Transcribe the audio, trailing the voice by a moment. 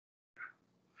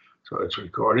So it's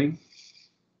recording.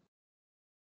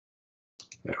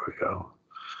 There we go.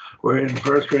 We're in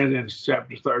 1 Corinthians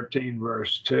chapter 13,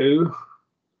 verse 2.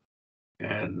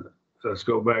 And let's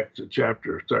go back to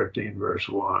chapter 13, verse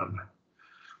 1.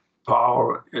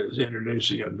 Paul is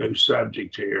introducing a new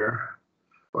subject here,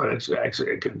 but it's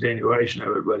actually a continuation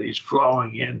of it, but he's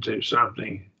flowing into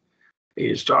something.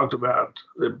 He's talked about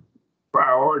the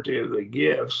priority of the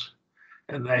gifts,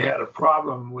 and they had a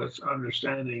problem with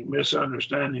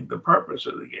misunderstanding the purpose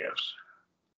of the gifts.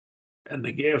 And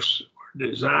the gifts were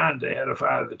designed to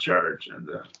edify the church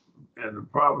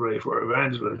and probably for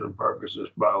evangelism purposes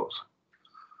both.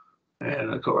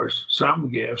 And of course, some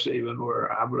gifts even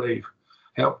were, I believe,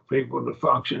 help people to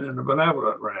function in the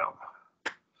benevolent realm,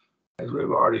 as we've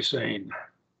already seen.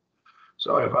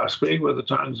 So if I speak with the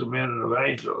tongues of men and of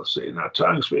angels, see, now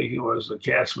tongue speaking was the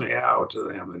cat's meow to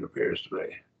them, it appears to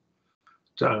be.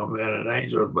 Tongue of men and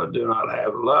angels, but do not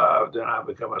have love, then I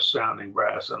become a sounding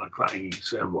brass and a clanging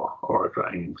cymbal, or a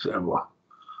clanging cymbal.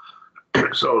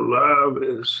 So love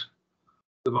is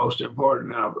the most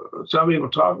important. Now, some people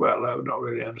talk about love and don't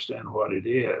really understand what it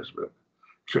is, but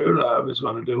true love is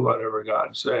going to do whatever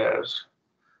God says,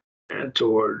 and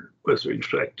with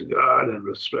respect to God and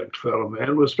respect to fellow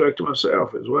men, respect to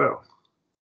myself as well.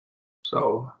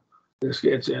 So this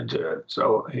gets into it.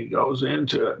 So he goes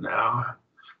into it now.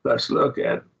 Let's look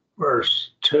at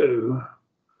verse 2.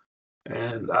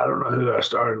 And I don't know who I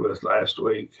started with last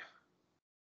week,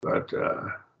 but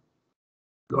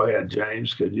go ahead,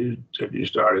 James. Could you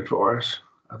start it for us?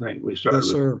 I think we started.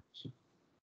 Yes, sir.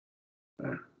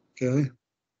 Okay.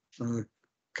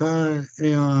 Kai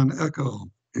eon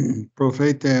echo,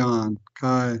 propheteon,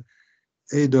 kai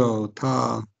edo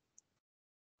ta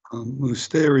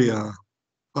musteria,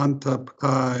 pantap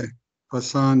kai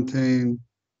pasantain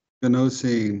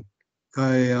gnosin,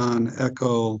 kai eon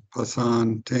echo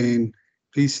pasantain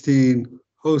pistin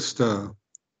hosta,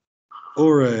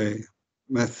 ore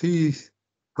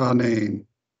methipanein,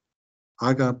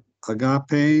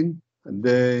 agapain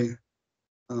de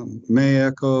me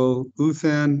echo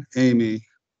uthen amy.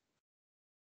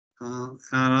 And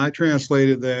I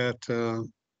translated that,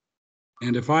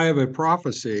 and if I have a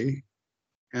prophecy,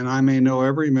 and I may know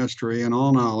every mystery and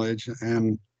all knowledge,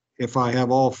 and if I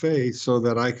have all faith so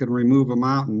that I can remove a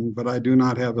mountain, but I do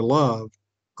not have the love,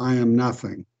 I am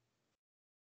nothing.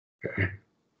 Okay.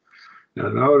 Now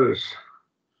notice,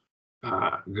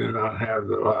 do not have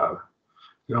the love.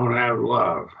 Don't have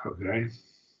love, okay?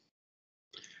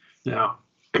 Now,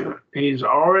 he's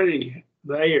already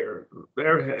there.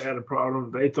 They had a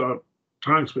problem. They thought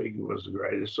tongue speaking was the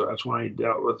greatest, so that's why he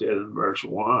dealt with it in verse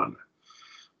 1.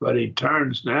 But he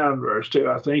turns now in verse 2.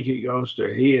 I think he goes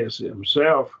to he as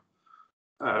himself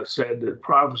said that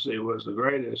prophecy was the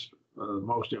greatest, the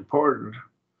most important,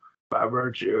 by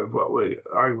virtue of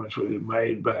arguments we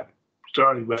made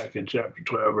starting back in chapter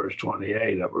 12, verse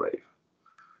 28, I believe.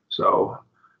 So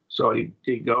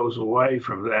he goes away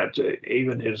from that to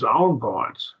even his own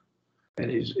points. And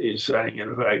he's saying, in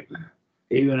effect,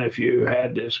 even if you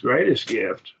had this greatest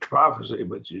gift, prophecy,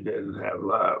 but you didn't have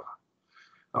love,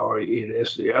 or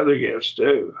it's the other gifts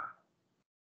too,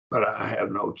 but I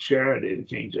have no charity, the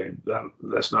King James,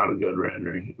 that's not a good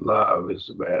rendering. Love is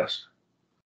the best.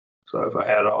 So if I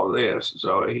had all this,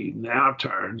 so he now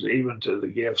turns even to the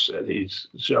gifts that he's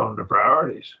shown the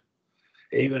priorities.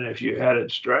 Even if you had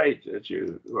it straight that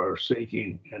you were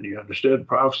seeking and you understood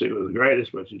prophecy was the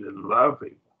greatest, but you didn't love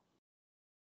people.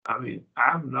 I mean,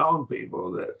 I've known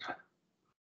people that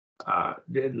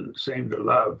didn't seem to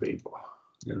love people,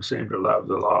 didn't seem to love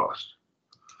the lost.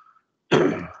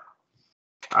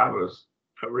 I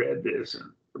read this in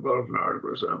the bulletin article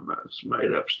or something. It's a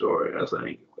made-up story, I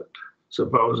think, but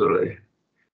supposedly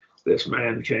this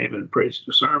man came and preached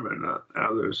a sermon.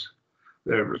 Now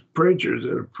there were preachers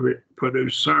that have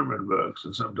produced sermon books,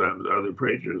 and sometimes other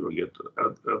preachers will get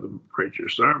the other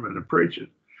preacher's sermon and preach it.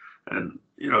 And,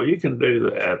 you can do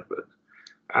that, but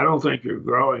I don't think you're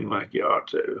growing like you ought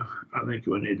to. I think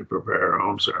we need to prepare our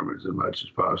own sermons as much as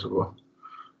possible.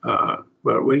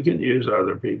 But we can use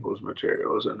other people's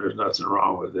materials, and there's nothing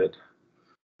wrong with it.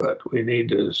 But we need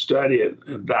to study it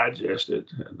and digest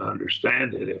it and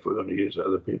understand it if we're going to use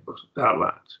other people's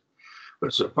outlines.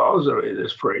 But supposedly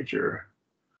this preacher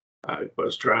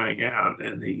was trying out,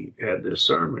 and he had this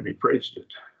sermon, he preached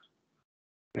it.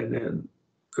 And then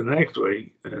the next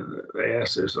week, and they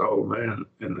asked this old man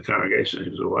in the congregation,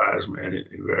 he was a wise man,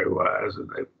 he was very wise, and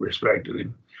they respected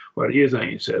him. What do you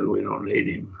think? He said, we don't need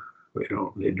him. We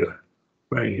don't need to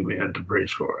bring him in to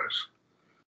preach for us.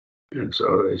 And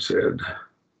so they said,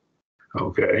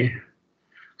 okay.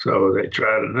 So they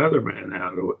tried another man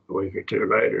out a week or two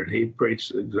later, and he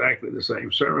preached exactly the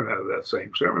same sermon out of that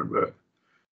same sermon book.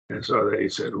 And so they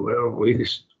said, well, we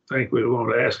just think we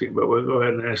won't ask him, but we'll go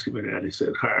ahead and ask him. And he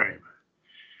said, hire him.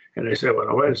 And they said, well,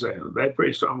 no, wait a second. They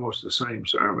preached almost the same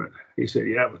sermon. He said,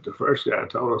 yeah, but the first guy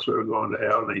told us we were going to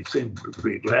hell, and he seemed to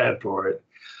be glad for it.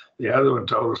 The other one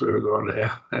told us we were going to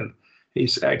hell, and he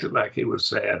acted like he was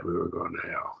sad we were going to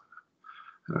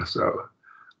hell. So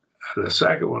the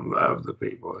second one loved the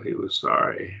people. He was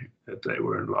sorry that they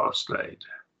were in lost state.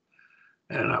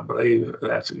 And I believe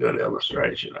that's a good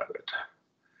illustration of it.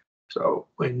 So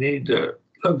we need to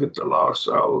look at the lost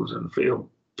souls and feel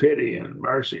pity and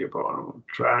mercy upon them,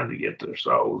 trying to get their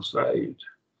souls saved.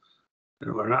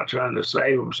 And we're not trying to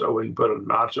save them so we can put a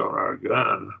notch on our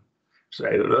gun,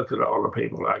 say, look at all the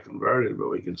people I converted, but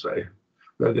we can say,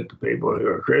 look at the people who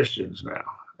are Christians now.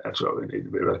 That's what we need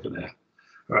to be looking at.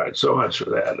 All right, so much for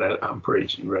that. I'm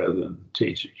preaching rather than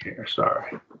teaching here.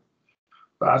 Sorry.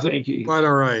 But I think Quite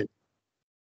all right.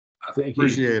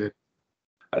 Appreciate it.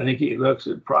 I think he looks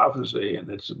at prophecy, and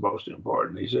it's the most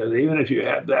important. He says, even if you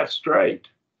have that straight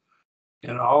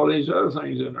and all these other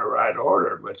things in the right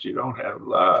order, but you don't have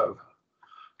love,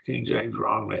 King James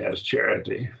wrongly has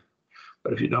charity,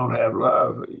 but if you don't have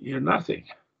love, you're nothing.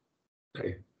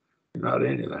 Okay? You're not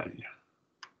anything.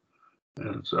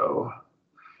 And so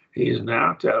he's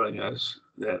now telling us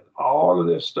that all of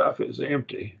this stuff is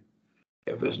empty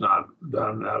if it's not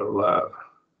done out of love.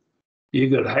 You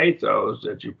could hate those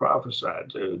that you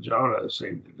prophesied to. Jonah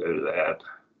seemed to do that,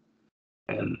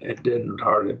 and it didn't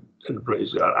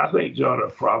please God. I think Jonah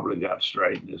probably got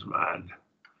straight in his mind,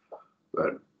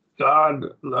 but God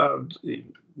loved the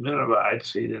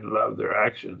Ninevites. He didn't love their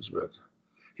actions, but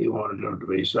he wanted them to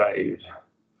be saved.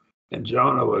 And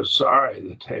Jonah was sorry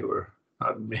that they were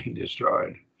not being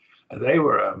destroyed. And they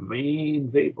were a mean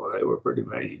people. They were pretty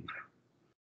mean.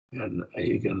 And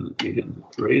you can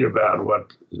read about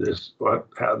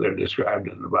how they're described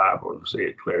in the Bible and see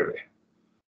it clearly.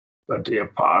 But the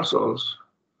apostles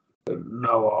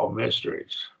know all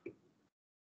mysteries.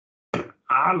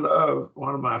 I love,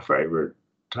 one of my favorite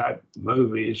type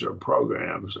movies or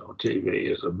programs on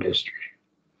TV is a mystery.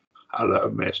 I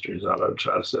love mysteries. I love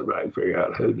trying to sit back and figure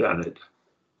out who done it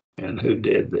and who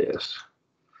did this.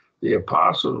 The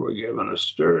apostles were given a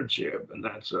stewardship, and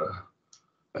that's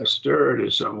a steward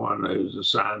is someone who's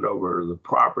assigned over the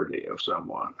property of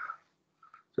someone.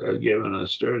 So they're given a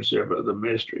stewardship of the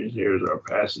mysteries. Here's our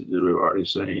passage that we've already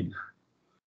seen.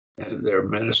 And they're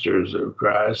ministers of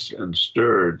Christ and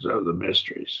stewards of the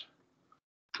mysteries.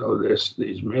 So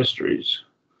these mysteries,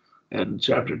 in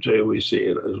chapter 2, we see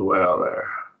it as well there.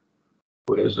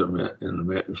 Wisdom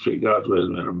God's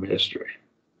wisdom in a mystery.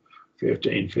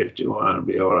 15:51,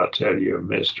 behold, I tell you a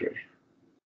mystery.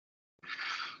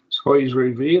 So he's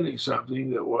revealing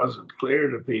something that wasn't clear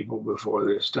to people before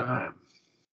this time.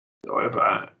 So if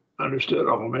I understood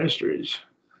all mysteries,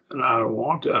 and I don't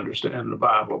want to understand the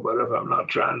Bible, but if I'm not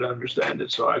trying to understand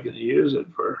it so I can use it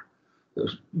for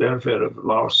the benefit of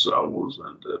lost souls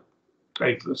and to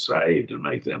take the saved and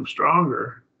make them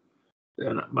stronger,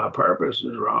 then my purpose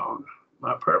is wrong.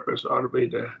 My purpose ought to be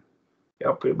to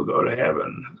help people go to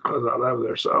heaven because I love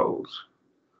their souls.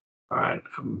 All right,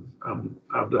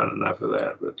 I've done enough of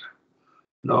that, but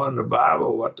knowing the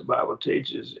Bible, what the Bible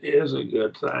teaches, is a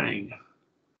good thing.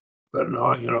 But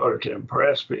knowing in order to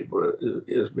impress people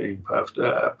is being puffed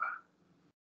up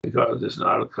because it's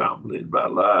not accompanied by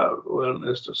love,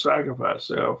 willingness to sacrifice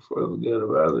self for the good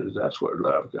of others. That's where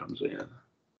love comes in.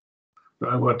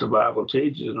 Knowing what the Bible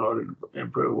teaches in order to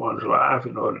improve one's life,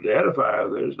 in order to edify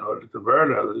others, in order to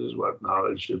convert others is what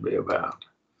knowledge should be about.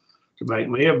 To make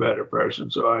me a better person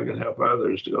so I can help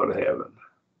others to go to heaven.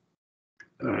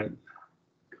 All right?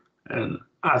 And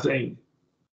I think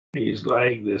he's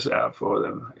laying this out for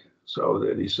them so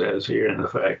that he says here in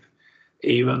effect,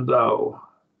 even though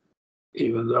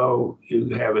you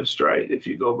have it straight, if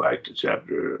you go back to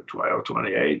chapter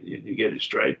 12:28, you get it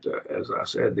straight, as I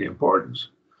said, the importance,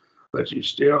 but you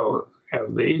still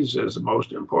have these as the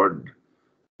most important.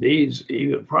 These,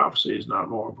 even prophecy is not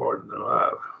more important than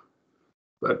love.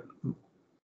 But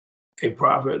a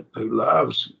prophet who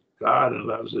loves God and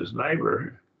loves his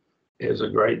neighbor is a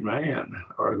great man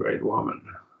or a great woman,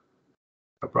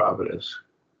 a prophetess.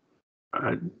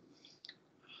 Right?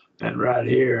 And right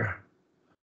here,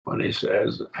 when he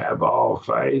says, have all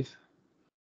faith,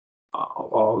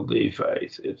 all the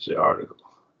faith, it's the article.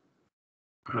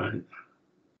 Right?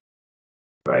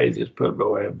 Faith is put by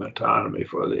way of metonymy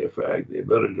for the effect, the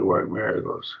ability to work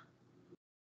miracles.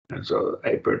 And so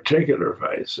a particular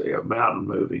faith, say a mountain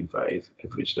moving faith,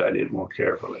 if we study it more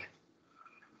carefully.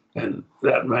 And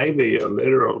that may be a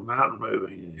literal mountain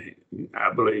moving.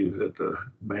 I believe that the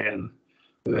man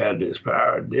who had this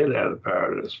power did have the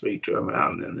power to speak to a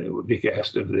mountain and it would be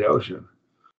cast into the ocean.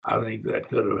 I think that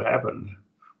could have happened.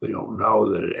 We don't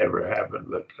know that it ever happened,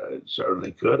 but it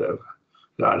certainly could have.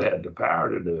 God had the power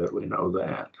to do it. We know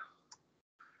that.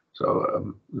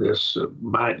 So this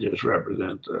might just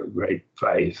represent a great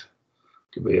faith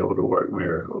to be able to work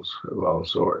miracles of all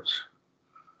sorts.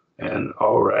 And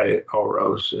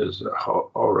oros is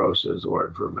the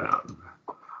word for mountain.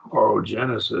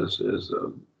 Orogenesis is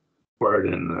the word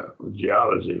in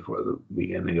geology for the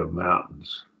beginning of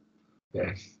mountains.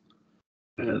 Okay.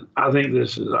 And I think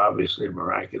this is obviously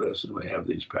miraculous, and we have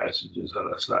these passages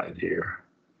that I cite here,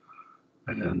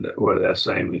 and where that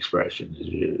same expression is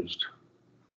used.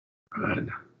 Right?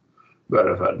 But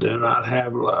if I do not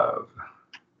have love,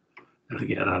 and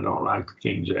again, I don't like the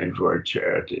King James word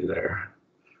charity there.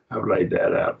 I've laid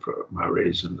that out for my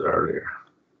reasons earlier.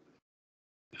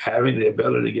 Having the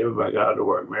ability given by God to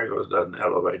work miracles doesn't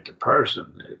elevate the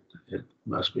person. It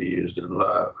must be used in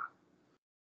love.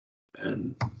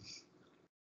 And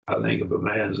I think if a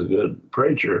man's a good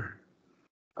preacher,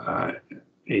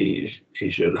 he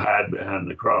should hide behind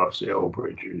the cross. The old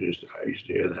preachers I used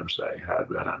to hear them say, hide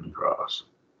behind the cross.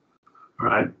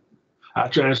 Right? I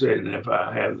translated, if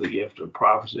I have the gift of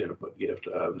prophecy, I put gift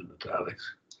of in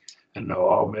italics, and know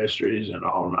all mysteries and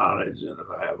all knowledge, and if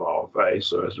I have all faith,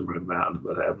 so as to remove mountains,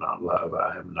 but have not love,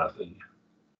 I am nothing.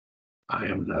 I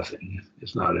am nothing.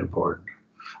 It's not important.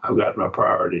 I've got my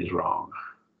priorities wrong.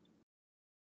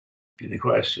 Any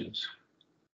questions?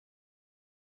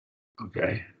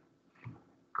 Okay.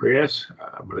 Chris,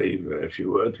 I believe if you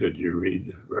would, could you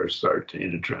read verse 13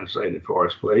 and translate it for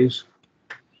us, please?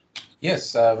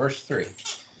 Yes, verse 3.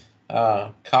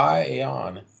 Kai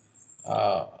eon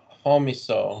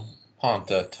homiso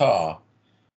ponta ta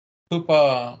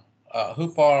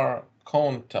hupar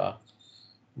konta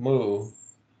mu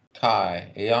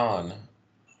kai eon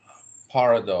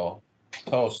parado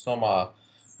to soma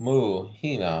mu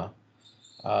hina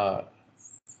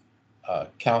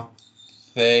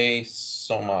kauthe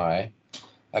somai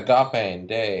agapen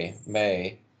de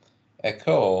me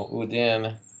echo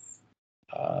udin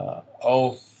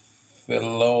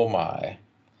ophilomai.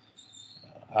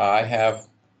 I have,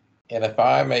 and if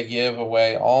I may give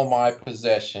away all my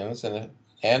possessions, and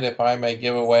if I may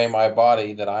give away my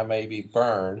body that I may be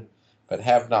burned, but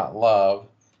have not love,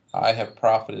 I have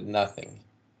profited nothing.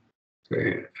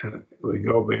 See, we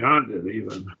go beyond it,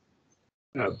 even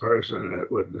a person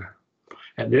that would,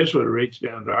 and this would reach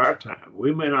down to our time.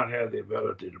 We may not have the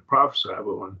ability to prophesy,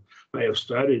 but one may have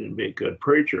studied and be a good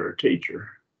preacher or teacher.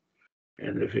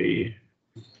 And if he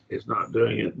is not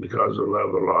doing it because of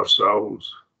love of lost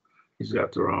souls, he's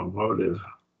got the wrong motive.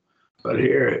 But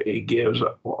here he gives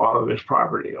all of his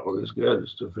property, all his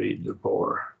goods to feed the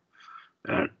poor.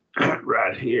 And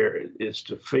right here, it's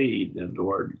to feed, and the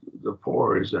word the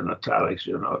poor is in italics,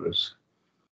 you'll notice.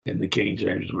 In the King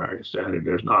James American Standard,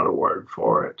 there's not a word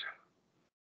for it.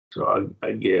 So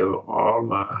I give all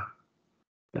my,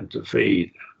 and to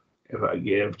feed, if I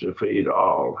give to feed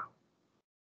all,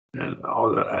 and all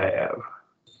that I have,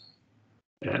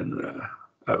 and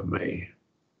of me,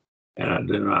 and I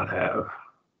do not have,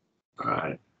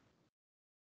 right?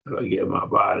 If I give my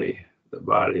body, the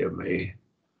body of me,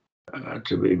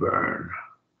 to be burned.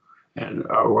 And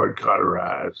our word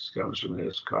cauterize comes from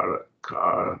this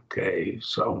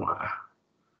soma.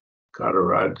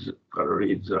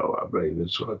 Cauterizo, I believe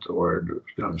is what the word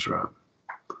comes from.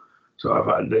 So if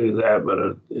I do that,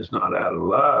 but it's not out of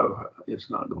love, it's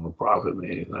not going to profit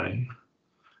me anything.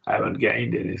 I haven't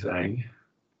gained anything.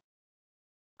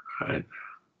 Right?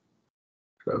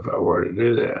 So if I were to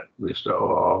do that,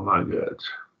 bestow all my goods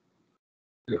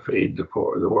to feed the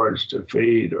poor. The words to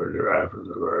feed are derived from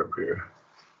the verb here.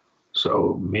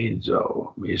 So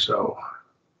miso.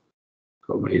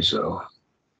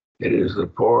 It is the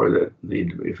poor that need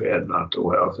to be fed, not the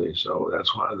wealthy. So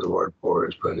that's why the word poor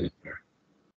is put in there.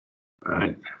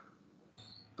 Right?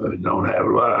 But we don't have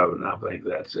love, and I think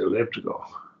that's elliptical.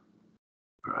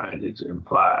 Right? It's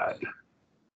implied.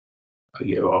 I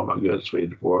give all my goods to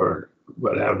feed the poor,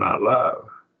 but have not love.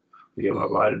 I give my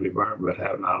body to be burned, but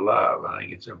have not love. I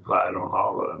think it's implied on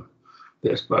all of them.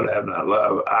 This, but have not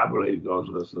love, I believe goes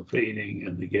with the feeding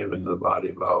and the giving of the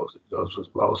body both. It goes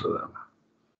with both of them.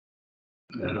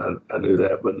 And I do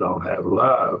that, but don't have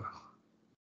love.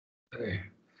 Okay.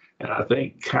 And I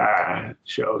think Chi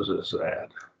shows us that.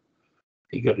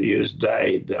 He could have used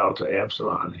delta,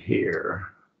 epsilon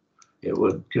here. It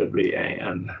could be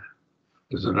and.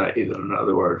 There's even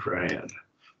another word for and.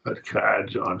 But Chi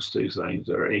joins two things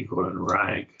that are equal in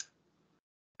rank.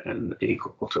 and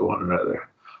equal to one another.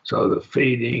 So the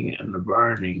feeding and the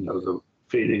burning of the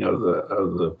feeding of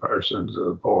the persons of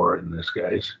the poor in this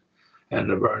case, and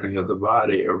the burning of the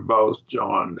body are both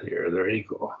joined here. They're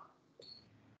equal.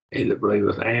 He that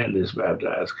believeth and is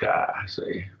baptized, Kai.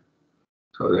 See,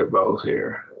 so they're both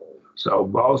here. So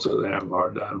both of them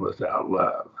are done without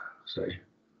love. See,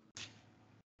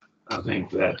 I think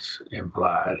that's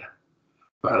implied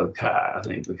by the Chi. I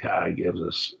think the Chi gives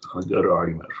us a good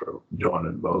argument for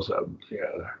joining both of them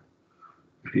together.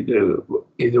 If you do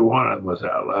either one of them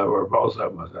without love or both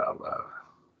of them without love,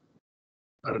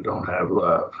 but don't have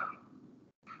love.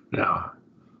 Now,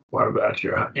 what about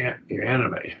your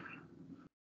enemy?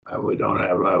 We don't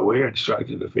have love. We're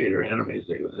instructed to feed our enemies.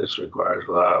 This requires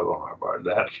love on our part.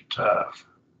 That's tough.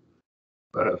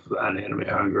 But if thine enemy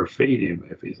hunger, feed him.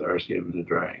 If he thirsts, give him to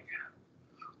drink.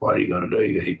 What are you going to do?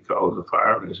 You heap coals of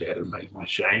fire on his head and make him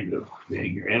ashamed of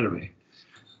being your enemy.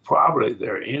 Probably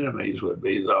their enemies would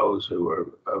be those who are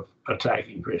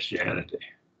attacking Christianity,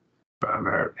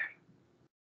 primarily.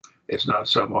 It's not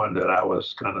someone that I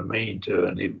was kind of mean to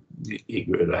and he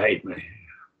grew to hate me.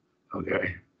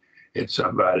 Okay. It's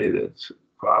somebody that's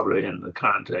probably in the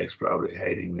context, probably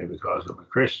hating me because I'm a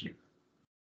Christian,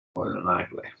 more than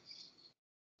likely.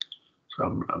 So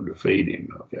I'm defeating,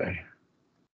 okay?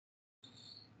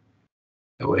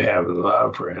 And we have the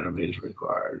love for enemies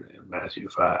required in Matthew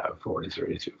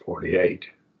 5:43-48.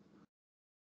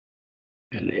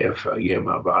 And if I give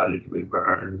my body to be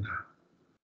burned,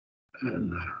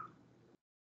 and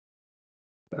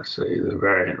let's see, the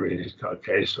variant reading is called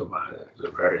Kesomai.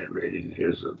 The variant reading,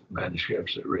 here's the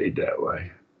manuscripts that read that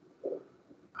way,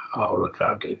 all the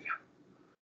Coptic.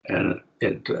 And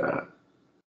it's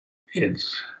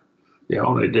the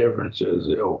only difference is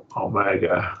the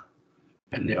Omega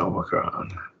and the Omicron.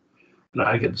 And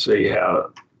I can see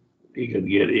how you could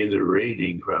get either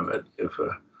reading from it if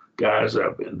a guy's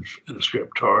up in the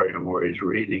scriptorium where he's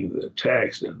reading the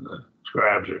text and the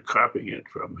scribes are copying it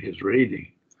from his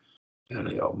reading. And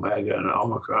the Omega and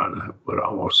Omicron would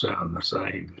almost sound the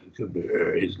same. It could be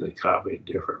very easily copied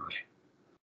differently.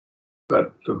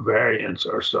 But the variants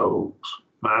are so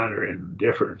minor in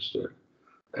difference that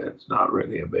it's not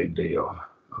really a big deal.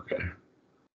 Okay.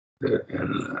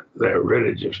 And they're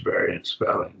really just variant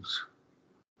spellings.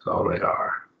 That's all they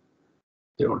are.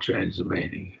 They don't change the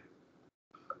meaning.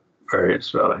 Variant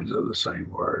spellings of the same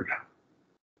word.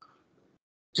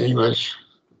 English,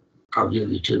 I'll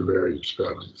give you two variant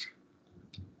spellings.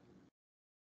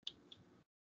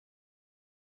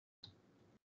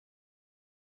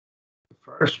 The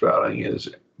first spelling is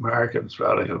American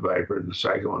spelling of vapor, and the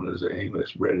second one is the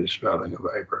English British spelling of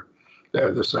vapor.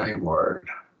 They're the same word.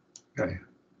 Okay.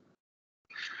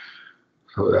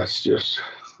 So that's just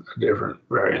a different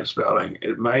variant spelling.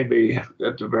 It may be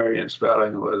that the variant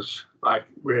spelling was like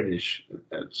British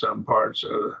at some parts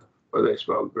of where they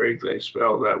spoke Greek, they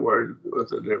spelled that word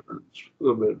with a different,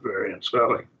 little bit variant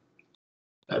spelling.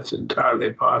 That's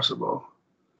entirely possible.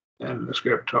 And the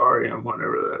scriptorium,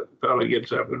 whenever the fellow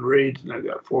gets up and reads, and they've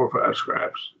got 4 or 5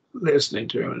 scribes listening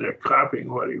to him and they're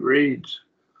copying what he reads,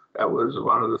 that was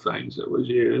one of the things that was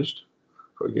used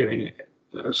for getting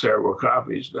several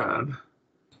copies done.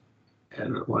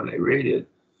 And when they read it,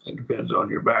 it depends on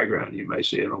your background. You may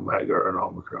see an Omega or an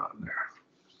Omicron there.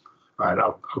 All right,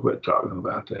 I'll quit talking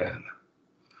about that.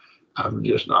 I'm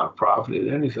just not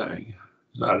profited anything.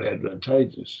 It's not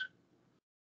advantageous.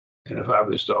 And if I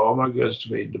bestow all my goods to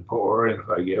feed the poor, and if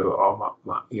I give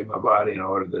give my body in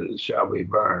order that it shall be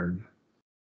burned,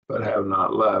 but have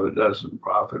not love, it doesn't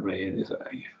profit me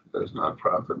anything. It does not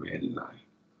profit me anything.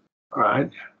 All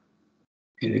right?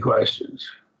 Any questions?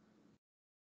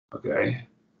 Okay.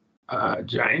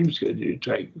 James, could you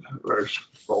take verse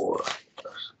 4?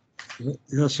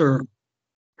 Yes, sir.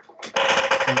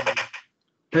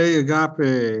 Hey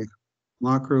agape,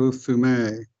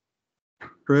 macrothume.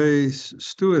 Praise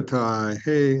stuatai,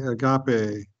 hey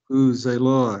agape, u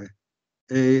zeloi,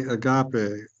 hey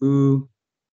agape, u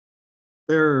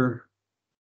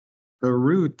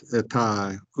root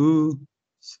etai, u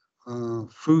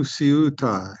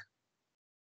fusiutai.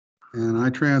 And I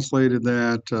translated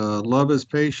that love is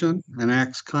patient and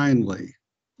acts kindly.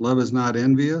 Love is not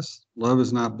envious. Love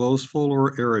is not boastful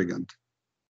or arrogant.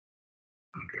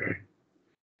 Okay.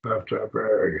 Puffed up or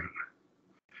arrogant.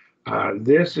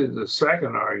 This is the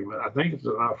second argument. I think it's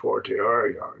an a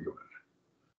fortiori argument.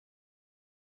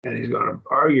 And he's going to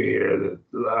argue here that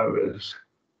love is,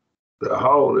 the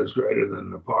whole is greater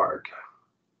than the part.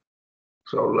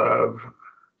 So love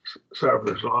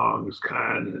suffers long, is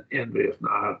kind, and envieth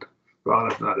not,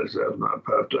 vaunteth not itself, not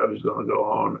puffed up. He's going to go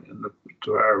on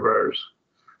to our verse,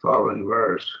 following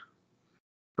verse.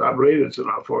 So I believe it's an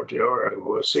a fortiori.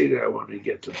 We'll see that when we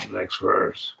get to the next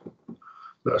verse.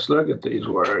 Let's look at these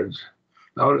words.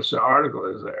 Notice the article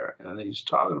is there, and he's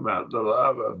talking about the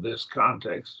love of this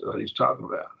context, what he's talking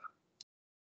about.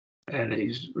 And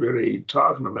he's really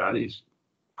talking about, he's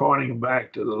pointing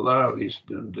back to the love he's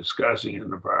been discussing in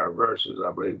the prior verses,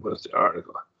 I believe, was the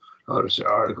article. Notice the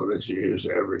article that's used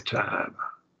every time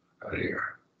right here.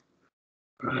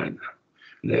 Right?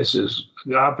 And this is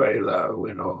agape love.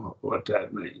 We know what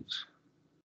that means.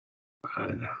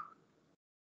 Right?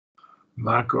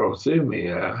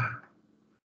 Macrothumia,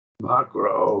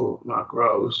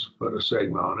 macros, put a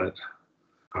sigma on it.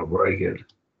 I'll break it.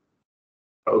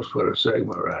 Those put a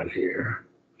sigma right here.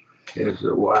 Is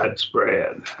a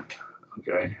widespread.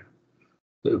 Okay.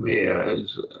 Thumia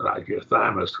is like your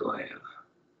thymus gland.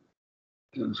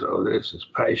 And so this is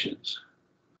patience.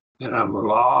 And I'm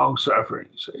long suffering,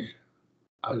 see.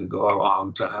 I can go a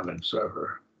long time and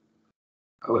suffer.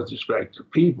 With respect to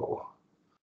people,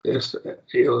 this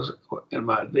deals in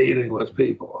my dealing with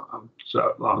people. I'm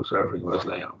so long suffering with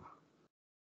them.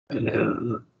 And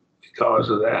then because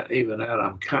of that, even that,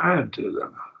 I'm kind to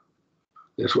them.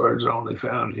 This word is only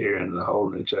found here in the whole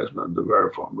New Testament, the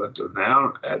verb form, but the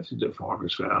noun adjective form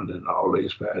is found in all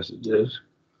these passages.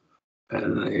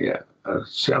 And the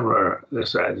similar,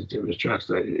 this adjective is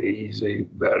translated easy,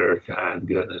 better, kind,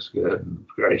 goodness, good, and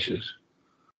gracious.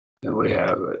 And we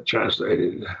have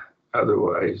translated other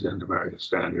ways in the American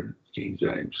Standard, King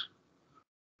James.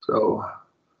 So,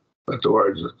 but the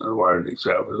word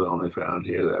itself is only found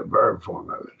here, that verb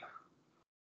form of it.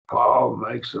 Paul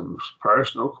makes some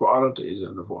personal qualities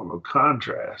in the form of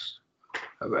contrast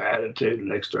of attitude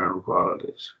and external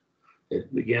qualities.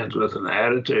 It begins with an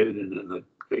attitude, and then the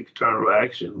external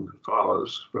action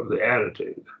follows from the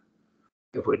attitude.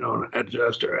 If we don't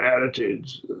adjust our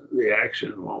attitudes, the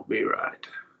action won't be right.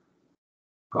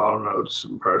 Paul notes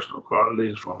some personal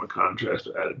qualities form a contrast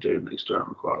of attitude and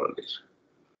external qualities.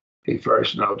 He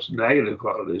first notes negative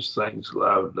qualities, things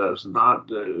love does not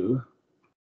do.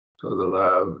 So the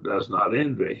love does not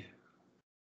envy.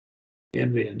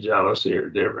 Envy and jealousy are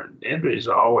different. Envy is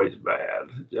always bad.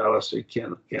 Jealousy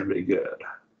can be good.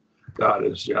 God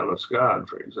is jealous God,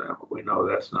 for example. We know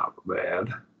that's not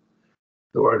bad.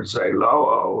 The word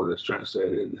zeloo that's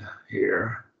translated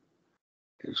here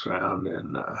is found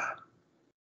in,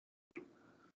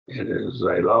 it is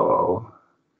zeloo,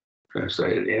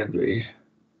 translated envy.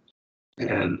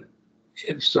 And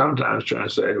it's sometimes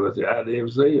translated with the idea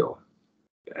of zeal.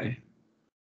 Okay.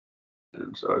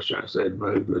 And so it's translated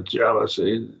moved with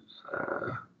jealousy,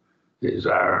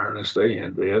 desire earnestly,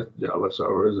 envious, jealous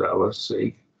over, zealous,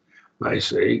 seek, may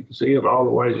seek. See it all the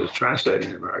ways it's translated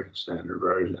in the American Standard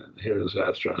Version. Here's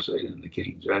how it's translated in the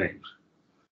King James.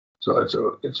 So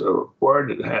it's a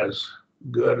word that has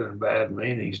good and bad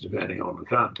meanings depending on the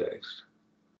context.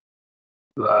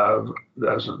 Love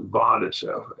doesn't bond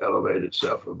itself, elevate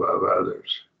itself above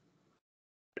others.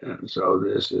 And so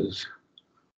this is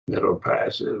middle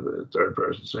passive, third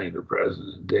person singular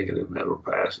present, indicative middle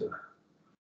passive.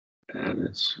 And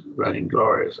it's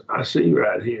vainglorious. I see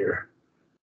right here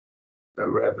a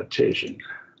repetition.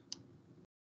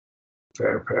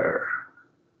 Per,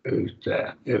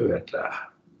 uta.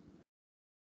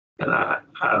 And I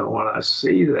when I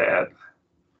see that,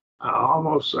 I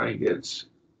almost think it's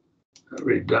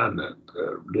redundant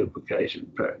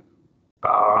duplication.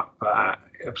 Pi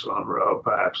epsilon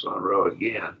rho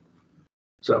again.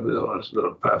 Somebody that's a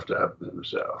little puffed up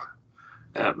himself.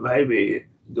 And maybe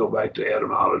go back to the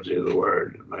etymology of the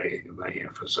word. It may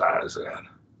emphasize that.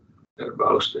 They're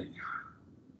boasting,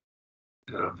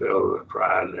 filled with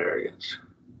pride and arrogance.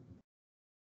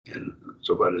 And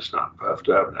so, but it's not puffed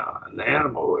up now. An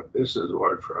animal, this is a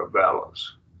word for a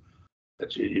bellows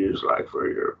that you use like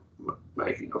for your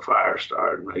making a fire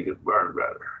start and make it burn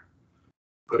better.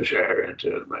 Push air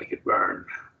into it, make it burn.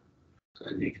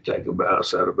 And you can take a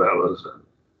set of bellows, and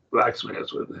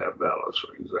blacksmiths would have bellows,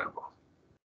 for example.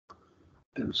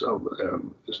 And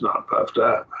so it's not puffed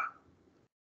up.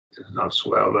 It's not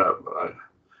swelled up.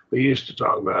 We used to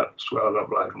talk about swelled up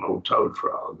like an old toad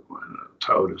frog. When a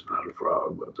toad is not a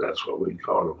frog, but that's what we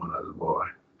called it when I was a boy,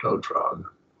 toad frog.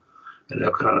 And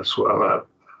they'll kind of swell up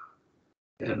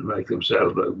and make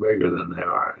themselves look bigger than they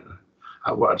are. And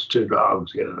I watched two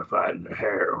dogs get in a fight, and their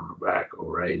hair on the back will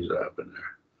raise up, and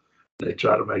they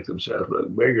try to make themselves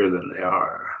look bigger than they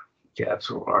are. Cats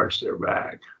will arch their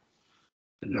back,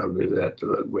 and they'll do that to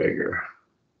look bigger.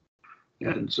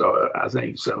 And so I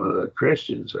think some of the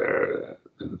Christians there,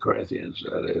 in the Corinthians,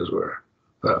 that is, were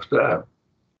puffed up.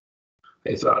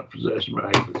 They thought possession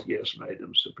miraculous gifts made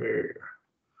them superior.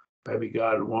 maybe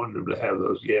God wanted them to have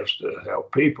those gifts to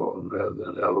help people rather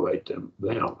than elevate them.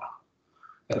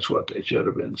 That's what they should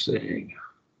have been seeing.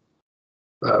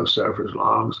 Love suffers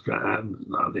long, is kind,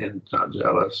 not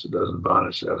jealous. It doesn't bond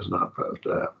itself, is not puffed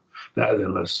up. Now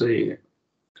then, let's see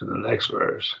in the next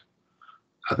verse.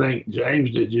 I think,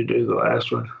 James, did you do the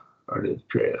last one or did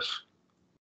Chris?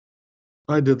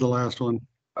 I did the last one.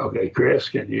 Okay, Chris,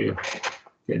 can you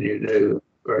do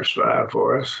verse 5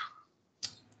 for us?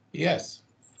 Yes.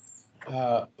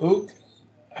 Uk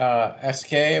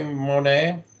eske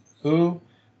mone u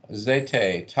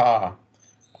zete ta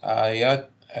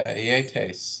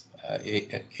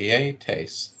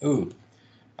ietes u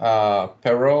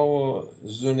pero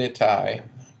zunitai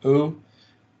u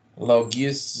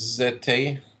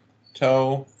logizete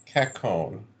to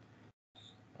kakon.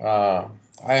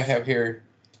 I have here,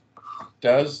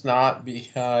 does not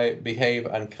behave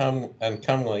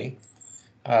uncomely,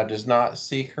 does not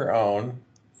seek her own,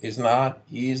 is not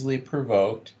easily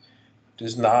provoked,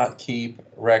 does not keep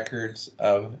records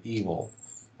of evil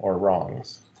or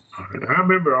wrongs. Okay, I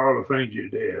remember all the things you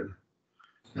did,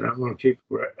 and I'm going to keep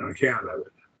an account of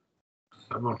it.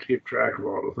 I'm going to keep track of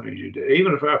all the things you did.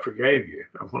 Even if I forgave you,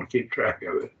 I'm going to keep track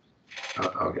of it.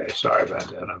 Okay, sorry about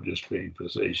that. I'm just being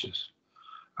facetious.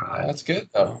 That's good,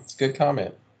 though. It's a good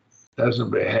comment.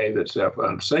 Doesn't behave itself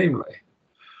unseemly.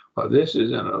 Well, this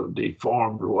is in a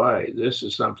deformed way. This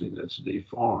is something that's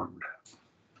deformed.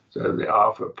 So the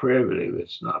offer privative,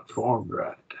 it's not formed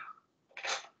right.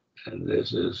 And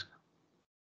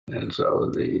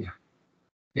so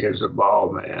here's a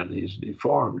bald man. He's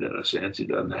deformed in a sense. He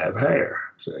doesn't have hair.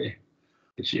 See,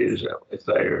 it's used it's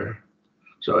there.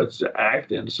 So it's to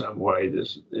act in some way.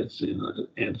 It's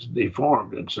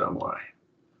deformed in some way.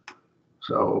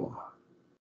 So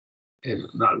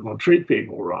it's not going to treat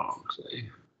people wrong. See,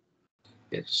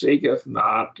 it seeketh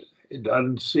not. It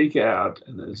doesn't seek out,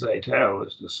 and then Zatel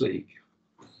is to seek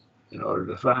in order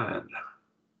to find.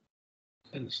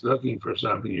 And it's looking for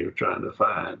something you're trying to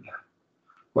find.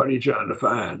 What are you trying to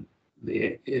find?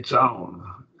 Its own,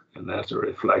 and that's a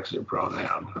reflexive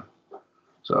pronoun.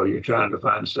 So you're trying to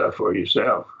find stuff for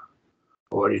yourself.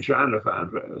 What are you trying to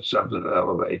find? Something that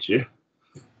elevates you.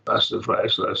 Lust of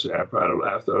flesh, lust of pride of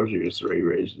life. Those are your three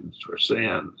reasons for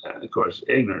sin. And of course,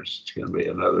 ignorance can be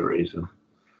another reason.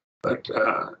 But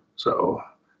so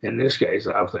in this case,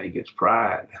 I think it's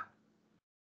pride.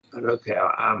 Look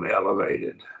how I'm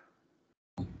elevated.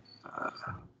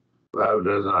 Love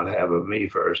does not have a me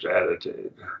first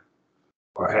attitude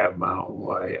or have my own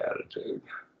way attitude,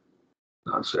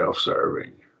 not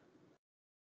self-serving.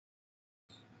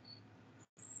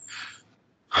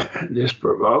 This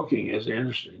provoking is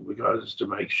interesting because it's to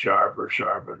make sharper.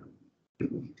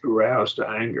 Aroused to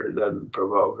anger doesn't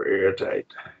provoke or irritate.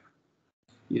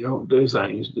 You don't do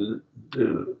things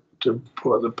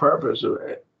for the purpose of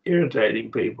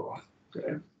irritating people.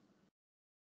 Okay?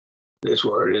 This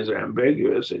word is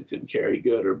ambiguous. It can carry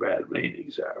good or bad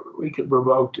meanings. We can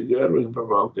provoke to good, we can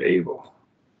provoke to evil.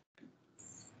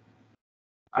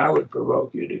 I would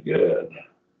provoke you to good.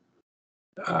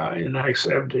 In Acts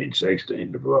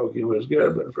 17:16, the provoking was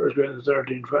good, but in 1 Corinthians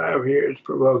 13:5 here, it's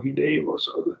provoking to evil.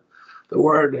 So the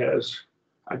word has,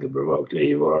 I can provoke to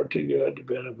evil or to good,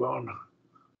 depending upon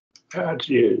how it's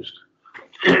used.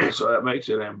 So that makes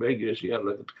it ambiguous. You got to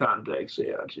look at the context, see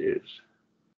how it's used.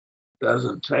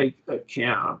 Doesn't take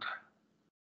account.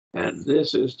 And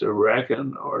this is to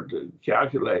reckon or to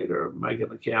calculate or make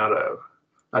an account of,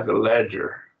 like a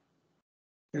ledger.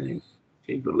 And you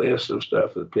keep a list of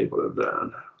stuff that people have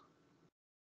done.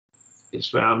 It's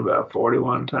found about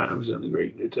 41 times in the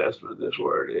Greek New Testament, this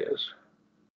word is.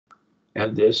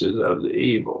 And this is of the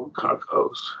evil,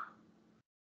 kakos.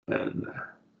 And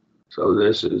so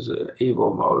this is an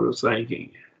evil mode of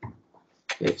thinking.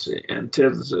 It's the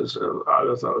antithesis of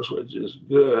agathos, which is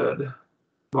good,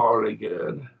 morally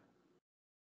good.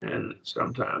 And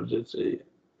sometimes it's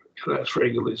less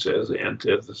frequently says the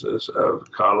antithesis of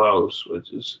kalos,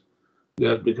 which is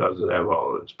good because it have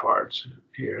all its parts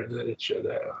here that it should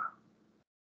have.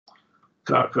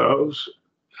 Kakos,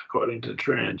 according to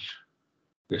Trench,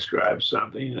 describes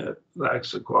something that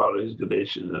lacks the qualities,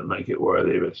 conditions that make it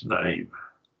worthy of its name.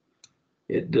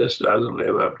 It just doesn't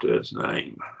live up to its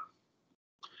name.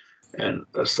 And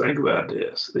let's think about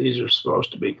this. These are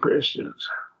supposed to be Christians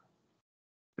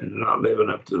and not living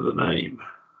up to the name.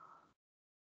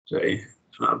 See,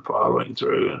 it's not following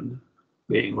through and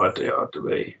being what they ought to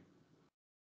be.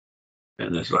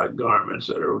 And it's like garments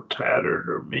that are tattered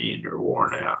or mean or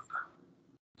worn out.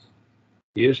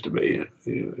 It used to be,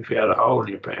 if you had a hole in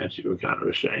your pants, you were kind of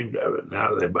ashamed of it.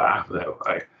 Now they buy them that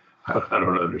way. I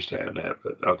don't understand that,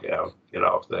 but okay, I'll get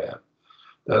off that.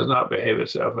 does not behave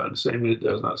itself unseemly,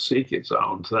 does not seek its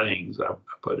own things. I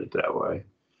put it that way.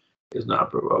 Is not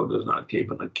provoked, does not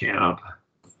keep an account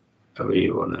of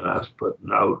evil. And then I put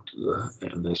note,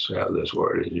 and this how this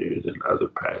word is used in other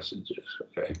passages.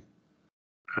 Okay.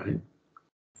 Right.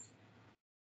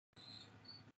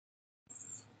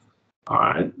 All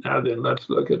right. Now then, let's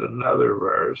look at another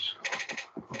verse.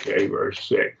 Okay, verse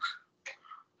 6.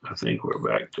 I think we're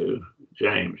back to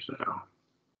James now.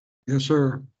 Yes,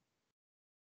 sir.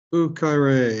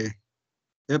 Ukaire,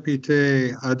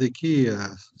 epite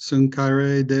adikia,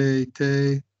 sunkaire de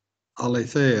te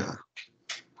aletheia.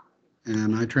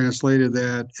 And I translated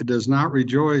that, it does not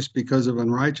rejoice because of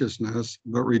unrighteousness,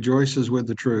 but rejoices with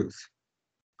the truth.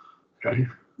 Okay.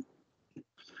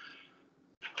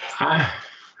 I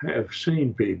have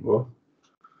seen people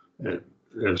that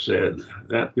have said,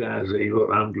 that guy's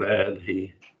evil, I'm glad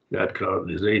he got caught in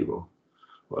his evil.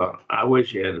 Well, I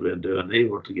wish he hadn't been doing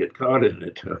evil to get caught in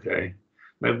it, okay?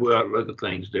 Maybe we ought to look at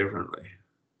things differently.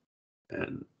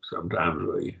 And sometimes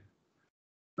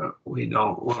we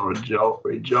don't want to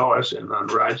rejoice in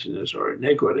unrighteousness or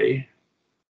iniquity,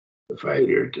 the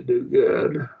failure to do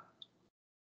good.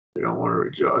 We don't want to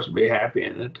rejoice and be happy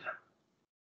in it.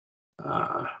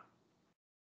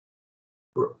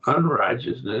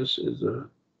 Unrighteousness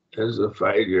is a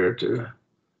failure to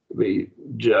be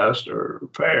just or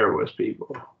fair with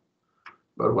people.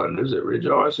 But what does it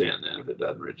rejoice in then? If it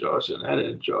doesn't rejoice in that,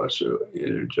 it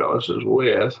rejoices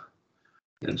with.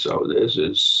 And so this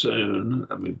is soon.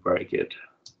 Let me break it.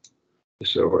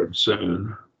 It's the word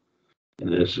soon.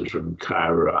 And this is from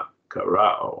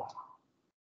kairao.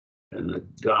 And the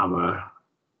gamma,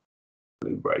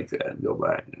 let me break that and go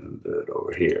back and do it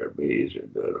over here. It'd be easier to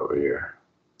do it over here.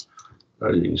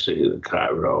 But you can see the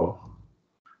kairo,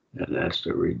 and that's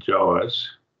to rejoice.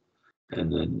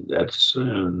 And then that's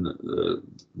soon, the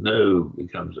nu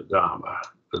becomes a gamma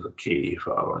with a key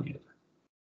following it.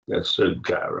 That's soon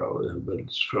kairo, but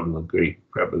it's from the Greek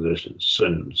preposition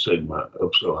soon, sigma,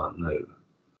 upsilon, nu.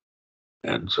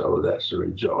 And so that's to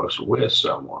rejoice with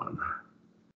someone.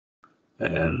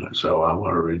 And so I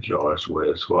want to rejoice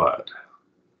with what?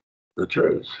 The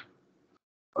truth.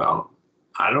 Well,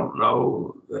 I don't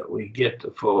know that we get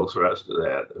the full thrust of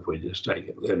that if we just take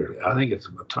it literally. I think it's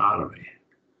a metonymy,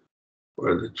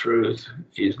 where the truth,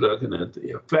 he's looking at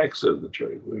the effects of the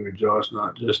truth. We rejoice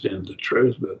not just in the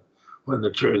truth, but when the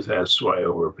truth has sway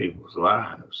over people's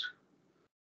lives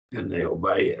and they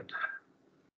obey it.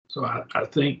 So I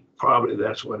think probably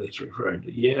that's what he's referring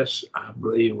to. Yes, I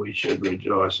believe we should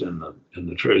rejoice in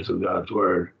the truth of God's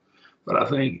word, but I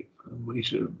think we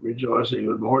should rejoice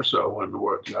even more so when the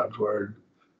word of God's word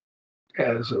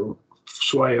has a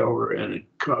sway over and it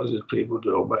causes people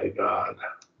to obey God.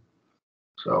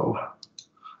 So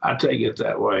I take it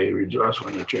that way, rejoice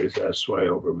when the truth has sway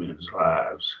over men's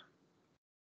lives.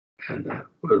 And that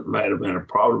might have been a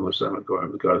problem with some of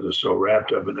them because they're so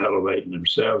wrapped up in elevating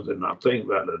themselves, they're not thinking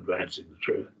about advancing the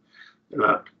truth. They're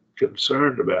not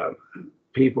concerned about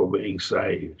people being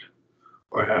saved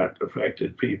or how it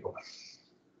affected people.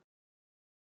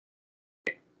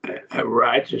 A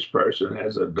righteous person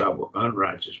has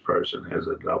unrighteous person has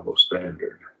a double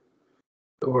standard.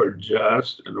 The word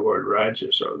just and the word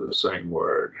righteous are the same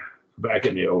word. Back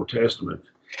in the Old Testament,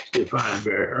 it's defined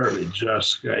very early, just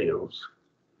scales.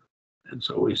 And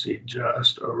so we see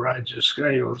just or righteous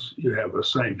scales, you have the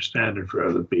same standard for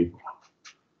other people.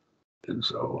 And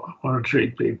so I want to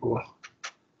treat people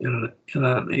in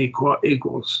an equal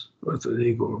with an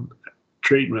equal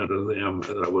treatment of them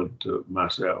as I would to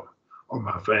myself or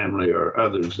my family or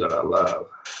others that I love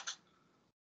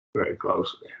very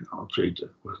closely. I'll treat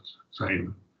them with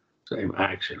same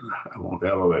action. I won't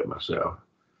elevate myself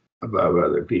above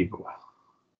other people.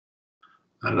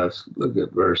 And let's look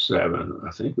at verse 7.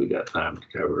 I think we got time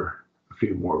to cover a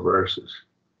few more verses,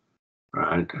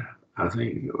 right? I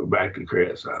think we're back to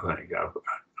Chris. I think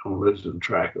I'm losing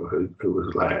track of who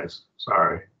was last.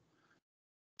 Sorry.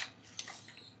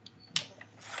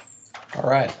 All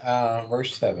right,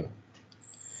 verse 7.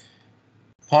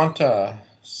 Ponta,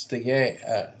 stige,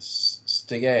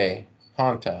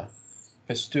 ponta,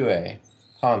 pistue,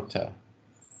 ponta,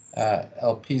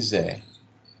 elpise,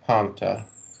 ponta,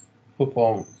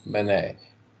 hupomene.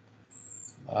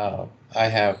 I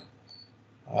have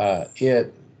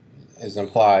it is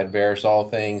implied, bears all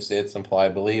things, it's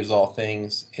implied, believes all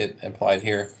things, it implied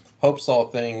here, hopes all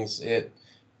things, it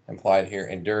implied here,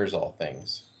 endures all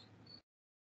things.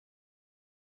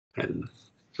 And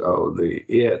so the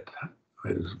it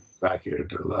is back here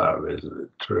to love, isn't it?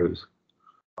 Truth,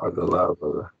 or the love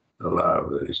of the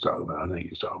love that he's talking about. I think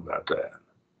he's talking about that.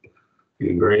 You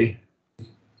agree?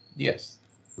 Yes.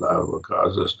 Love will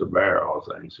cause us to bear all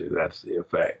things. See, that's the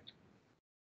effect.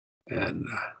 And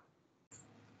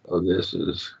so this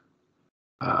is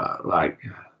like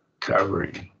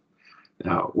covering.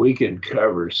 Now, we can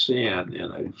cover sin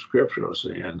in a scriptural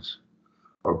sense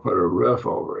or put a roof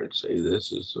over it. See,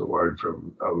 this is the word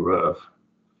from a roof,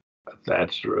 a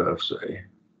thatched roof, say,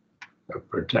 a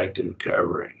protective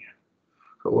covering.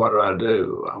 So what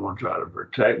do? I want to try to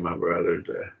protect my brother,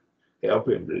 to help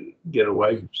him to get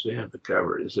away from sin, to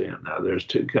cover his sin. Now, there's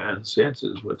two kinds of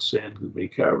senses which sin can be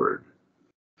covered.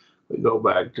 We go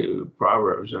back to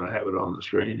Proverbs, and I have it on the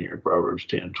screen here, Proverbs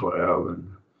 10:12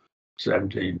 and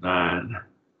 17:9.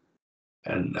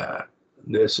 And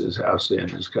this is how sin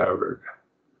is covered.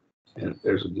 And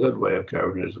there's a good way of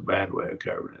covering it, there's a bad way of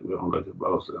covering it. We're going to look at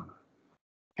both of them.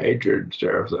 Hatred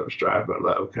stirreth up strife, but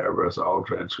love covereth all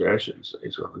transgressions.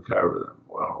 He's going to cover them.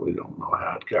 Well, we don't know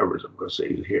how it covers them, because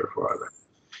he's here farther.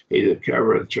 He that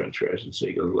covereth transgression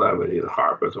seeketh love, and he that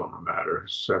harpeth on the matter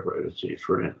separateth his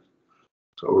friends.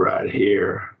 So right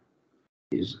here,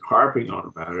 he's harping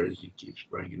on the matter as he keeps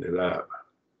bringing it up.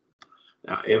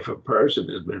 Now, if a person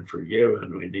has been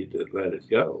forgiven, we need to let it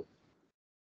go.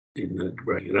 We need to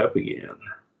bring it up again.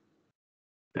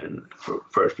 And for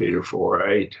 1 Peter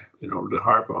 4:8, to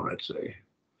harp on it, say,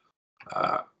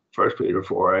 1 Peter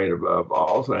 4:8, above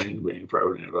all things, being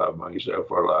fervent in love among yourself,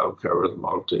 for love covers a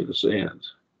multitude of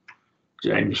sins.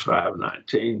 James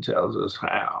 5:19 tells us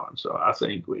how. And so I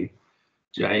think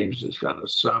James is kind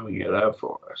of summing it up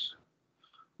for us.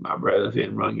 My brother, if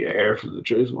in among you err from the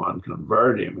truth one,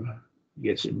 convert him,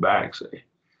 gets him back. Say,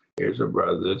 here's a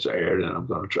brother that's erred, and I'm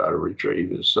going to try to retrieve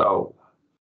his soul.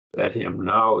 Let him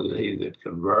know that he that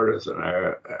converteth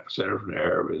a sinner from the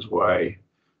error of his way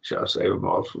shall save a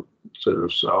multitude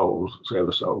of souls, save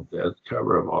a soul death,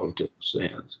 cover a multitude of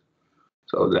sins.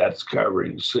 So that's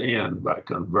covering sin by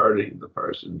converting the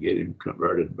person, get him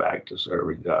converted back to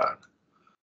serving God.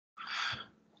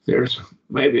 There's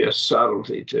maybe a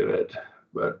subtlety to it,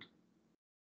 but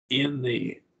in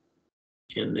the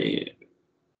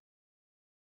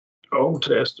Old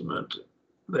Testament,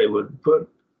 they would put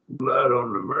blood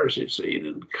on the mercy seat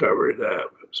and cover it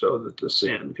up so that the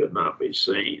sin could not be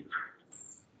seen.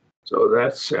 So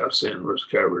that's how sin was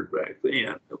covered back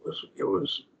then. It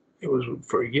was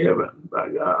forgiven by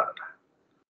God.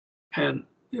 And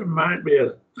there might be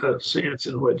a sense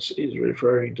in which he's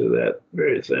referring to that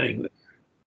very thing.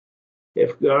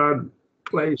 If God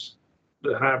placed,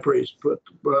 the high priest put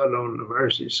the blood on the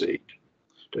mercy seat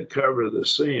to cover the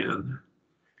sin,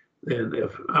 then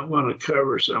if I'm going to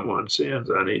cover someone's sins,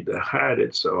 I need to hide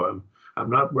it, so I'm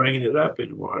not bringing it up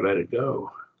anymore. I let it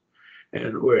go.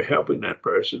 And we're helping that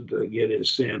person to get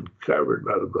his sin covered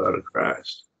by the blood of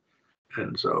Christ.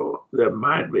 And so there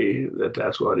might be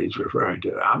that's what he's referring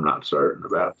to. I'm not certain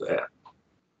about that,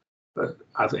 but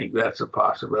I think that's a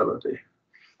possibility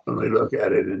when we look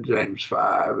at it in James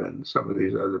 5 and some of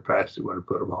these other passages when we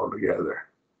put them all together.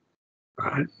 All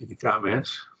right, any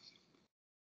comments?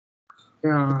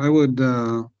 Yeah, I would,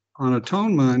 on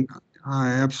atonement, I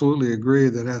absolutely agree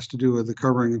that has to do with the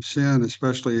covering of sin,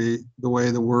 especially the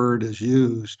way the word is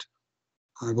used.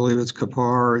 I believe it's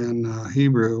kapar in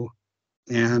Hebrew,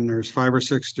 and there's 5 or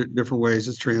 6 different ways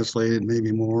it's translated,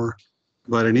 maybe more.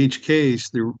 But in each case,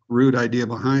 the root idea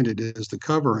behind it is the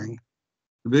covering.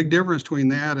 The big difference between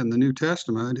that and the New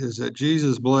Testament is that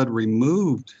Jesus' blood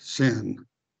removed sin.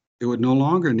 It would no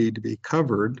longer need to be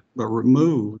covered, but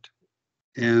removed.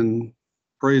 And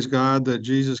praise God that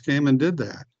Jesus came and did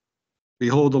that.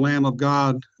 Behold the Lamb of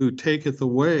God who taketh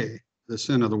away the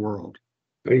sin of the world.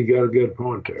 Well, you got a good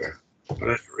point there. I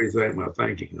have to rethink my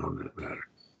thinking on that matter.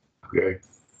 Okay.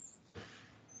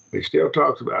 He still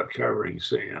talks about covering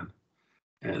sin,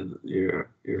 and you're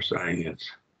saying it's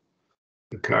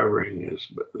the covering is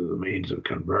the means of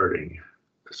converting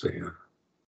the sin.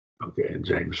 Okay, in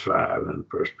James 5 and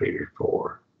 1 Peter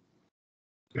 4.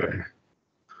 Okay.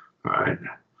 All right.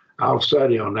 I'll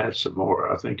study on that some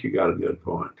more. I think you got a good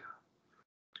point.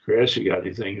 Chris, you got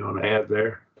anything you want to add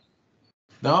there?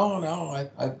 No,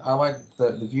 I like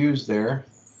the views there.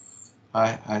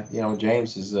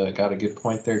 James has got a good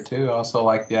point there too. I also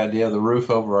like the idea of the roof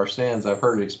over our sins. I've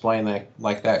heard it explained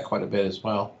like that quite a bit as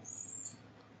well.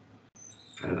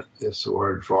 And it's the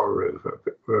word for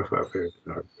roof up here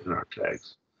in our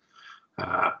text.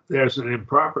 There's an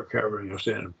improper covering of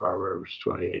sin in Proverbs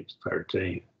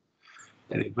 28:13.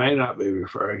 And he may not be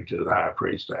referring to the high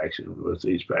priest action with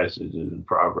these passages in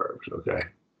Proverbs, okay?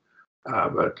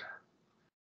 But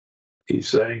he's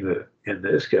saying that in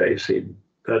this case, he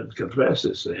doesn't confess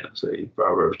his sin. See,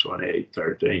 Proverbs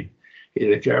 28:13. He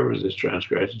that covers his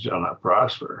transgression shall not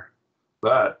prosper.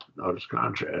 But, notice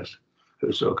contrast,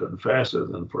 whoso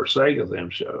confesseth and forsaketh them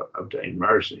shall obtain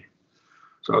mercy.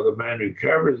 So the man who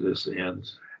covers his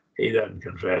sins, he doesn't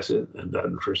confess it and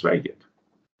doesn't forsake it.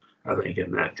 I think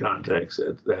in that context,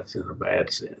 that's in a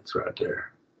bad sense right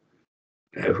there.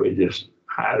 If we just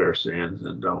hide our sins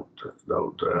and don't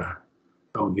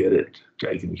get it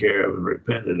taken care of and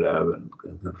repented of and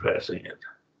confessing it,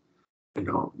 we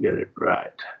don't get it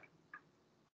right.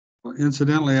 Well,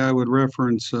 incidentally, I would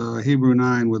reference Hebrew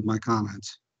 9 with my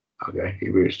comments. Okay,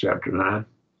 Hebrews chapter 9.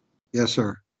 Yes,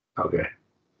 sir. Okay.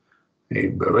 He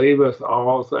believeth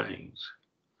all things.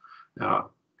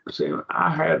 Now, see, I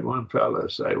had one fellow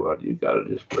say, well, you got to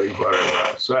just believe whatever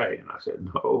I say. And I said,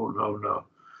 no.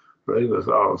 Believeth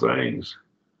all things.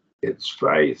 It's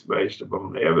faith based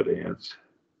upon evidence.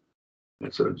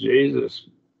 And so Jesus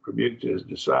rebuked his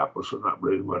disciples for not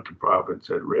believing what the prophets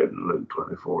had written in Luke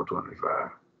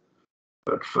 24:25.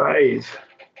 But faith,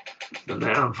 the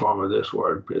noun form of this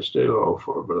word, pisteuo,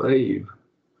 for believe,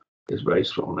 is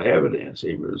based on evidence,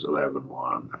 Hebrews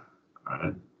 11:1.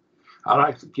 Right? I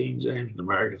like the King James and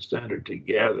American Standard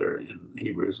together in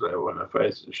Hebrews 11.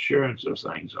 Faith is assurance of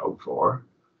things hoped for.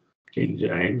 King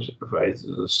James, faith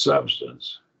is a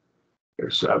substance.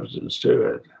 There's substance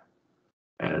to it.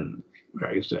 And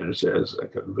American Standard says a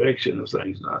conviction of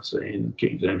things not seen.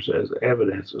 King James says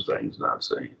evidence of things not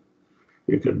seen.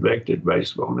 You're convicted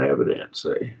based upon evidence,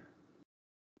 see?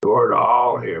 The word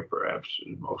all here perhaps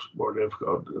is more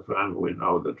difficult to define, but we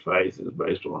know that faith is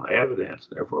based on evidence.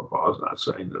 Therefore, Paul's not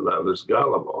saying that love is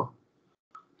gullible.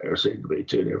 There seem to be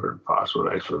two different possible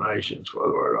explanations for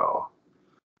the word all.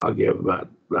 I'll give about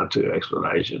two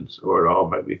explanations. The word all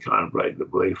may be contemplating the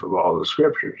belief of all the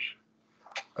scriptures,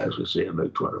 as we see in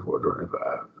Luke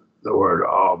 24:25. The word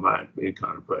all might be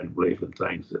contemplating belief in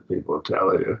things that people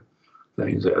tell you.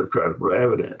 Things that have credible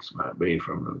evidence might be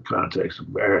from the context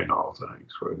of bearing all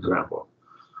things. For example,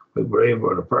 we believe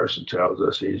when a person tells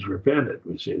us he's repented.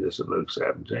 We see this in Luke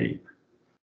 17.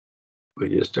 We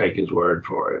just take his word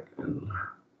for it. And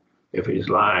if he's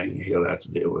lying, he'll have to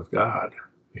deal with God.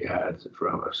 He hides it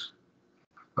from us.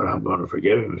 But I'm going to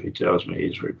forgive him if he tells me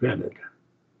he's repented.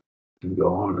 And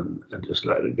go on and just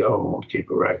let it go and won't keep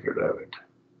a record of it.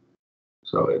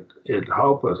 So it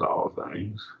hopeth all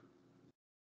things.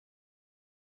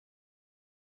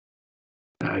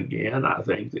 Again, I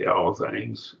think the all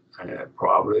things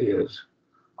probably is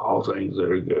all things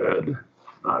that are good,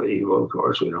 not evil. Of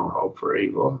course, we don't hope for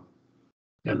evil.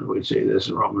 And we see this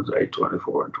in Romans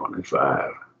 8:24 and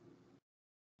 25.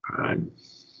 Right?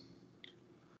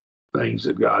 Things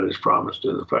that God has promised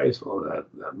to the faithful, that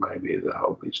may be the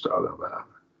hope he's talking about.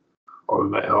 Or we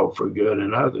may hope for good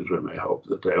in others. We may hope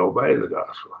that they obey the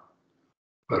gospel.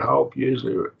 But hope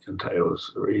usually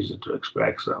entails a reason to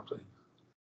expect something.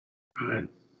 Right?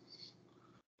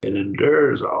 It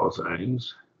endures all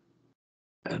things,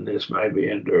 and this may be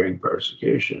enduring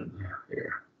persecution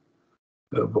here.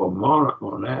 The bomeno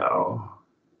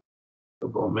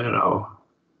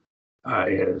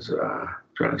is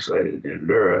translated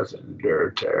endureth, and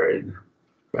endure tarried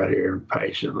right here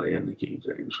patiently in the King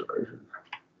James Version.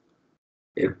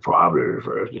 It probably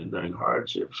refers to enduring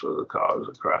hardships for the cause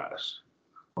of Christ,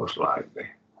 most likely.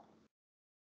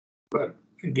 But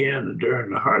again, enduring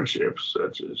the hardships,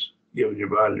 such as giving your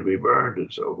body to be burned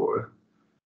and so forth,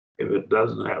 if it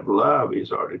doesn't have love,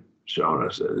 he's already shown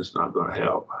us that it's not going to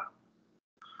help.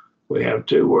 We have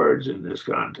two words in this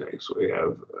context. We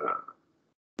have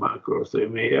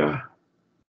macrothumia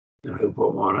and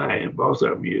hupomone, and both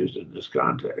of them used in this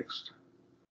context.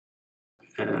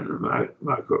 And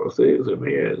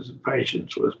macrothumia is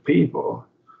patience with people.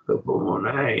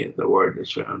 Hupomone, the word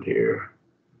that's found here,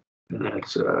 and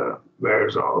that's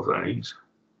bears all things,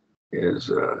 is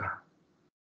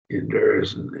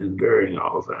endures and enduring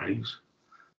all things.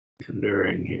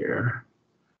 Enduring here,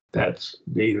 that's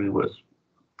dealing with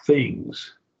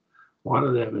things. One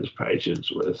of them is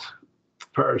patience with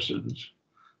persons.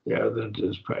 The other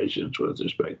is patience with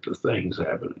respect to things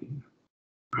happening.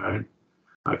 Right?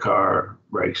 My car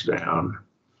breaks down,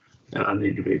 and I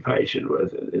need to be patient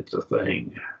with it. It's a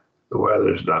thing. The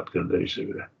weather's not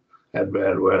conducive. Had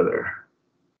bad weather.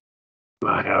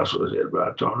 My house was hit by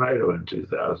a tornado in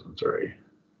 2003,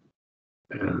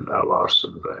 and I lost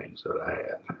some things that I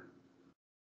had.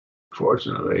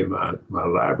 Fortunately, my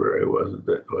library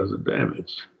wasn't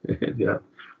damaged. It got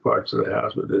parts of the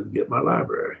house, but didn't get my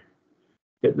library.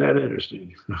 Isn't that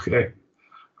interesting? Okay,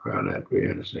 I found that to be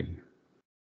interesting.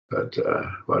 But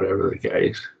whatever the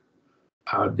case,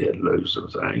 I did lose some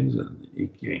things, and you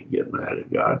can't get mad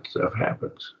at God. Stuff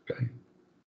happens. Okay,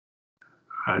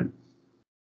 right?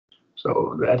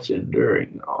 So that's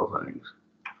enduring all things.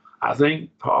 I think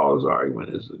Paul's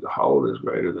argument is that the whole is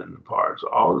greater than the parts.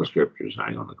 All the scriptures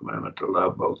hang on the commandment to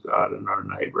love both God and our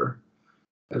neighbor,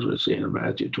 as we see in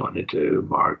Matthew 22,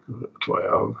 Mark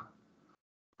 12,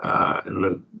 and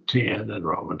Luke 10, and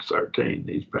Romans 13.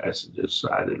 These passages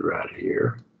cited right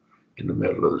here in the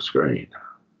middle of the screen.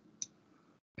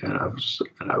 And I've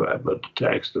put the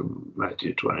text of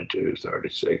Matthew 22,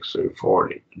 36 through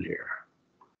 40 in here.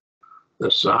 The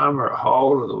sum or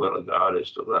whole of the will of God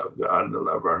is to love God and to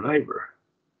love our neighbor.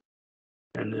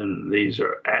 And then these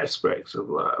are aspects of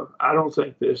love. I don't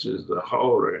think this is the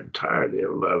whole or entirety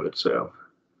of love itself.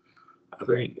 I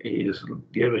think he's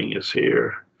giving us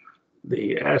here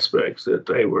the aspects that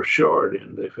they were short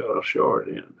in, they fell short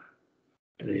in.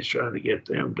 And he's trying to get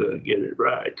them to get it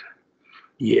right.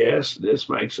 Yes, this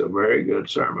makes a very good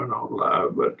sermon on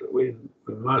love, but we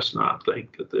must not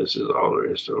think that this is all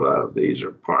there is to love. These are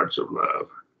parts of love.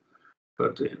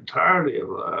 But the entirety of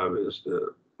love is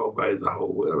to obey the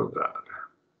whole will of God.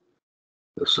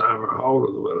 The sum or whole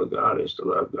of the will of God is to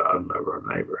love God and love our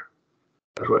neighbor.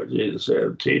 That's what Jesus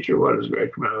said. Teacher, what is the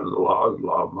great commandment of the law? The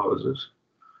law of Moses.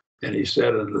 And he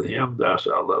said unto him, thou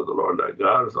shalt love the Lord thy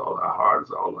God with all thy heart,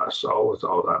 with all thy soul, with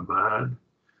all thy mind.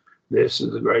 This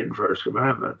is the great and first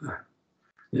commandment.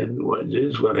 Then when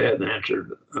Jesus went ahead and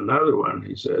answered another one,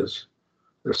 he says,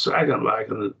 the second like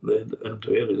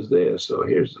unto it is this. So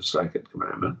here's the second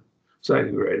commandment,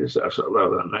 second greatest, thou shalt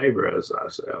love thy neighbor as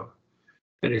thyself.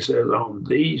 And he says, on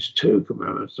these two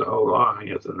commandments, the whole law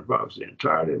hangeth in the prophets. The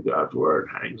entirety of God's word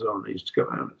hangs on these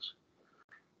commandments.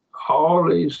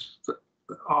 All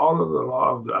of the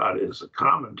law of God is a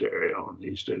commentary on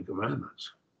these two commandments.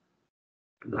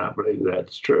 And I believe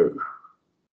that's true.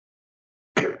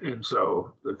 And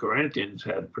so the Corinthians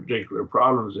had particular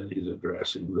problems, and he's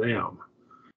addressing them.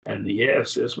 And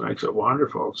yes, this makes a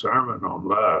wonderful sermon on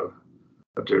love,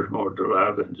 but there's more to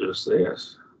love than just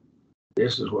this.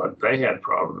 This is what they had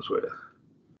problems with.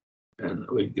 And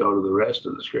we go to the rest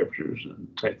of the scriptures and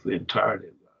take the entirety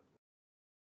of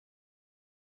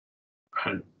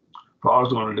that. And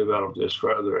Paul's going to develop this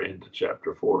further into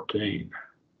chapter 14.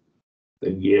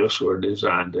 The gifts were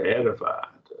designed to edify,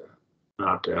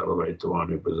 not to elevate the one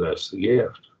who possessed the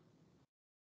gift.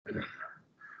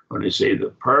 When you see the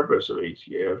purpose of each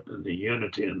gift and the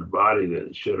unity in the body that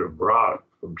it should have brought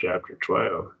from chapter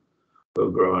 12, we'll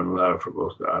grow in love for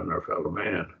both God and our fellow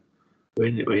man.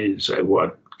 We need to say,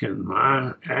 what can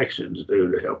my actions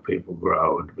do to help people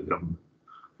grow and to become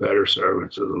better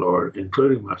servants of the Lord,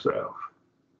 including myself?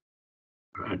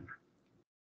 Right?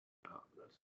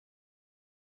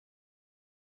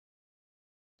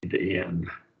 To end.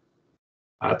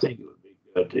 I think it would be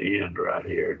good to end right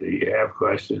here. Do you have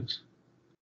questions?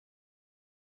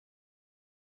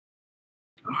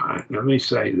 All right, let me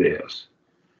say this.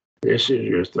 This is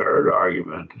your third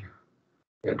argument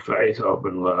that faith, hope,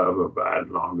 and love abide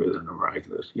longer than the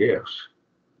miraculous gifts.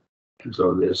 And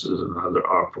so this is another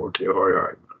a fortiori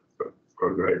argument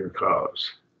for a greater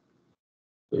cause.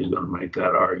 So he's going to make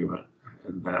that argument,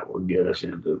 and that will get us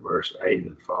into verse 8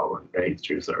 and following, 8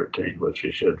 through 13, which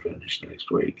we should finish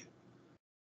next week.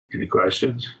 Any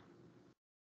questions?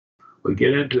 We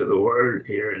get into the word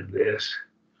here in this,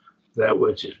 that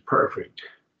which is perfect.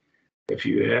 If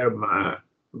you have my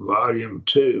volume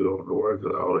 2 on the work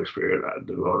of the Holy Spirit, I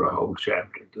devote a whole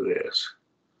chapter to this.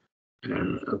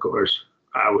 And of course,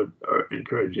 I would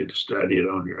encourage you to study it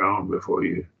on your own before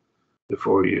you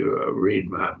read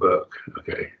my book,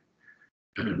 okay?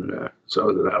 And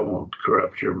so that I won't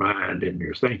corrupt your mind in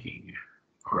your thinking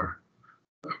or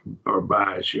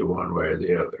bias you one way or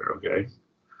the other, okay?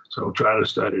 So try to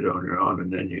study it on your own,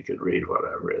 and then you can read what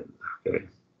I've written, okay?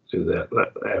 Do that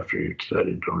after you've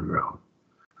studied it on your own.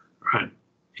 All right,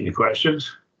 any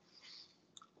questions?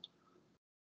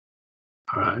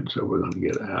 All right, so we're going to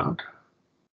get out.